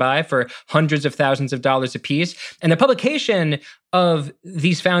often buy for hundreds of thousands of dollars a piece. And the publication of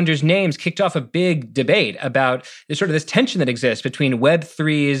these founders' names kicked off a big debate about this tension that exists between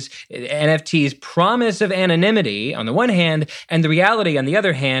Web3's, NFT's promise of anonymity on the one hand, and the reality on the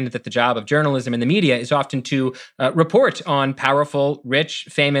other hand, that the job of journalism and the media is often to report on powerful, rich,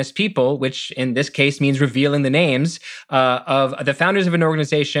 famous people, which in this case means revealing the names of the founders of an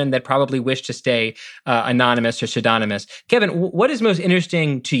organization that probably wish to stay anonymous or pseudonymous. Kevin, what is most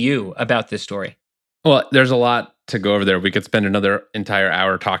interesting to you about this story? Well, there's a lot to go over there. We could spend another entire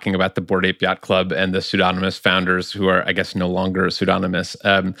hour talking about the Bored Ape Yacht Club and the pseudonymous founders who are, I guess, no longer pseudonymous.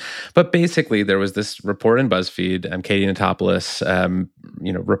 But basically, there was this report in BuzzFeed. Katie Natopoulos,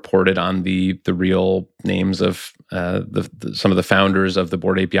 reported on the real names of some of the founders of the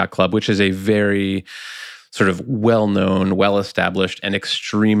Bored Ape Yacht Club, which is a very sort of well-known, well-established, and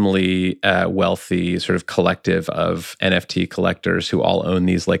extremely wealthy sort of collective of NFT collectors who all own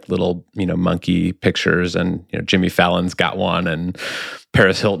these little, monkey pictures. And, Jimmy Fallon's got one and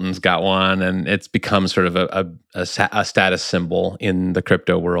Paris Hilton's got one. And it's become sort of a status symbol in the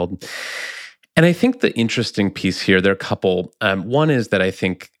crypto world. And I think the interesting piece here, there are a couple. One is that I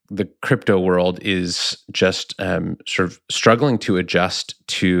think the crypto world is just sort of struggling to adjust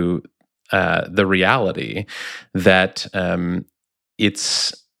to the reality that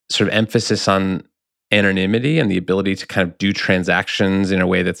its sort of emphasis on anonymity and the ability to kind of do transactions in a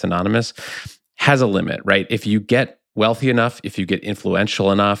way that's anonymous has a limit, right? If you get wealthy enough, if you get influential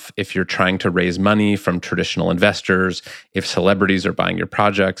enough, if you're trying to raise money from traditional investors, if celebrities are buying your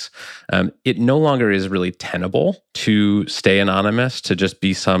projects, it no longer is really tenable to stay anonymous, to just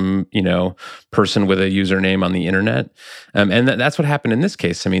be some, person with a username on the internet. And that's what happened in this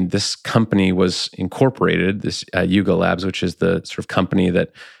case. I mean, this company was incorporated, this Yuga Labs, which is the sort of company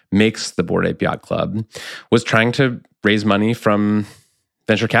that makes the Bored Ape Yacht Club, was trying to raise money from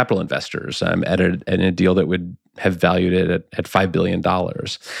venture capital investors in a deal that would have valued it at $5 billion.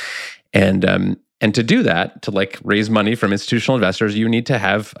 And to do that, to raise money from institutional investors, you need to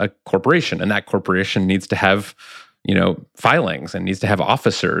have a corporation, and that corporation needs to have filings and needs to have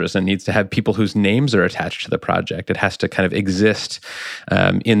officers and needs to have people whose names are attached to the project. It has to kind of exist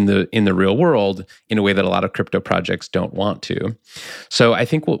in the real world in a way that a lot of crypto projects don't want to. So I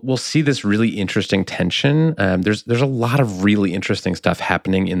think we'll see this really interesting tension. There's a lot of really interesting stuff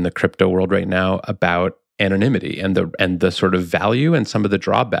happening in the crypto world right now about anonymity and the sort of value and some of the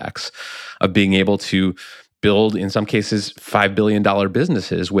drawbacks of being able to build, in some cases, $5 billion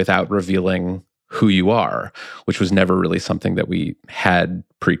businesses without revealing who you are, which was never really something that we had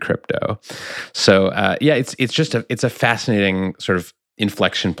pre-crypto. So it's a fascinating sort of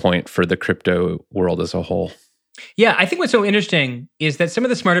inflection point for the crypto world as a whole. Yeah, I think what's so interesting is that some of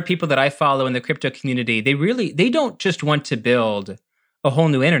the smarter people that I follow in the crypto community, they don't just want to build a whole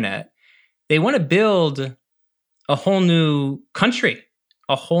new internet. They want to build a whole new country,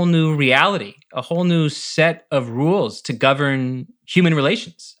 a whole new reality, a whole new set of rules to govern human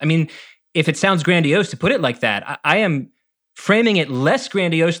relations. I mean, if it sounds grandiose to put it like that, I am framing it less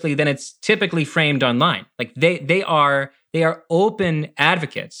grandiosely than it's typically framed online. Like they are open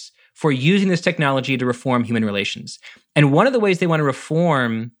advocates for using this technology to reform human relations. And one of the ways they want to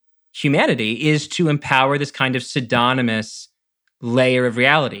reform humanity is to empower this kind of pseudonymous layer of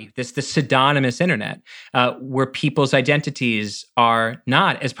reality, the pseudonymous internet, where people's identities are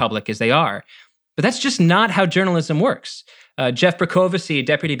not as public as they are. But that's just not how journalism works. Jeff Berkovsky,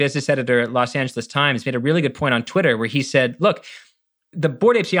 deputy business editor at Los Angeles Times, made a really good point on Twitter where he said, look, the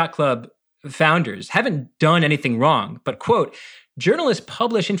Bored Apes Yacht Club founders haven't done anything wrong, but, quote, journalists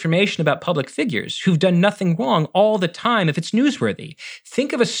publish information about public figures who've done nothing wrong all the time if it's newsworthy.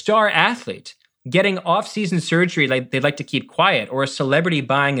 Think of a star athlete getting off-season surgery like they'd like to keep quiet, or a celebrity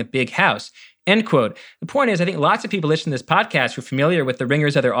buying a big house. End quote. The point is, I think lots of people listening to this podcast who are familiar with the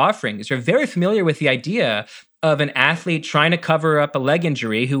Ringer's other offerings are very familiar with the idea of an athlete trying to cover up a leg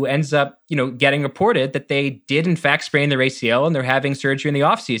injury who ends up, getting reported that they did in fact sprain their ACL and they're having surgery in the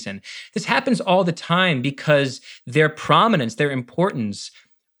offseason. This happens all the time because their prominence, their importance,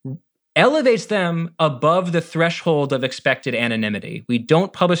 elevates them above the threshold of expected anonymity. We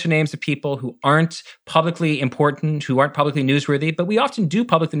don't publish the names of people who aren't publicly important, who aren't publicly newsworthy, but we often do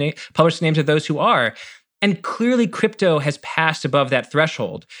publish the names of those who are. And clearly, crypto has passed above that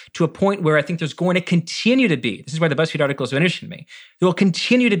threshold to a point where I think there's going to continue to be, this is why the BuzzFeed article is so interesting to me, there will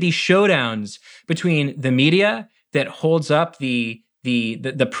continue to be showdowns between the media that holds up the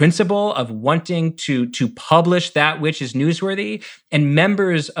principle of wanting to publish that which is newsworthy, and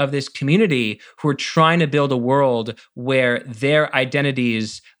members of this community who are trying to build a world where their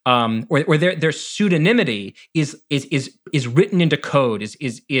identities or their pseudonymity is written into code,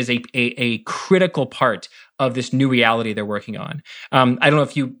 is a critical part of this new reality they're working on. I don't know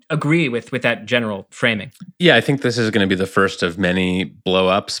if you agree with that general framing. Yeah, I think this is going to be the first of many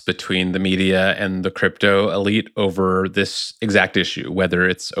blow-ups between the media and the crypto elite over this exact issue, whether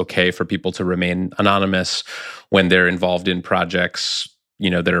it's okay for people to remain anonymous when they're involved in projects,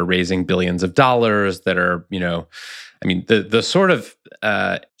 that are raising billions of dollars, that are, the sort of...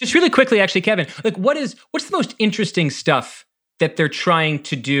 Just really quickly, actually, Kevin, like what's the most interesting stuff that they're trying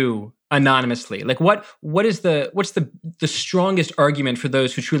to do anonymously? Like what's the strongest argument for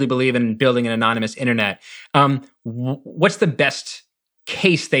those who truly believe in building an anonymous internet? What's the best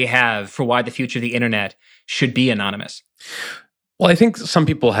case they have for why the future of the internet should be anonymous? Well, I think some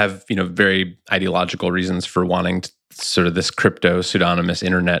people have, very ideological reasons for wanting sort of this crypto pseudonymous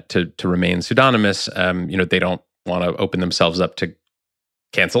internet to remain pseudonymous. They don't want to open themselves up to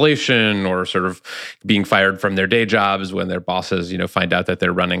cancellation or sort of being fired from their day jobs when their bosses, find out that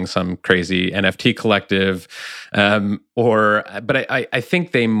they're running some crazy NFT collective. But I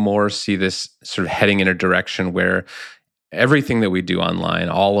think they more see this sort of heading in a direction where everything that we do online,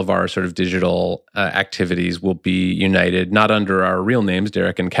 all of our sort of digital activities will be united, not under our real names,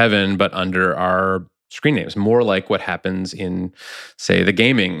 Derek and Kevin, but under our screen names, more like what happens in, say, the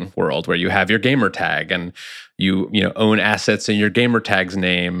gaming world, where you have your gamer tag and you own assets in your gamer tag's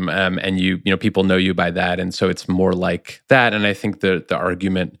name, and people know you by that, and so it's more like that. And I think the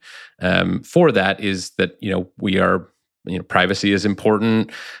argument for that is that we are privacy is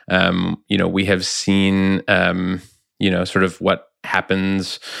important. We have seen sort of what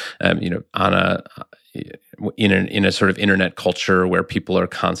happens on in a sort of internet culture where people are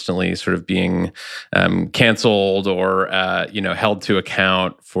constantly sort of being canceled or held to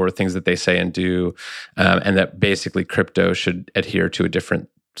account for things that they say and do, and that basically crypto should adhere to a different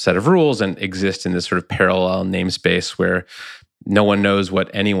set of rules and exist in this sort of parallel namespace where no one knows what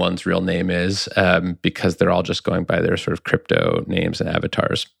anyone's real name is, because they're all just going by their sort of crypto names and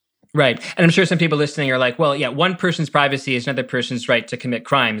avatars. Right. And I'm sure some people listening are like, well, yeah, one person's privacy is another person's right to commit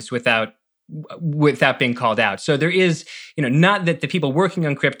crimes without being called out. So there is, not that the people working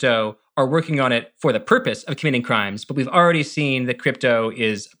on crypto are working on it for the purpose of committing crimes, but we've already seen that crypto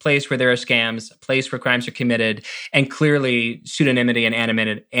is a place where there are scams, a place where crimes are committed, and clearly pseudonymity and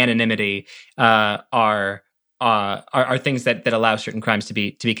anonymity are things that allow certain crimes to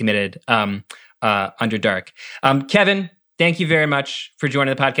be committed under dark. Kevin, thank you very much for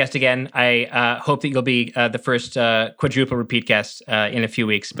joining the podcast again. I hope that you'll be the first quadruple repeat guest in a few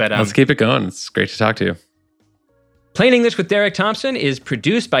weeks. But let's keep it going. It's great to talk to you. Plain English with Derek Thompson is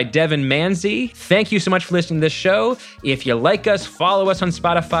produced by Devin Manzi. Thank you so much for listening to this show. If you like us, follow us on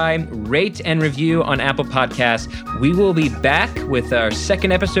Spotify, rate and review on Apple Podcasts. We will be back with our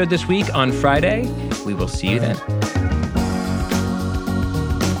second episode this week on Friday. We will see you then.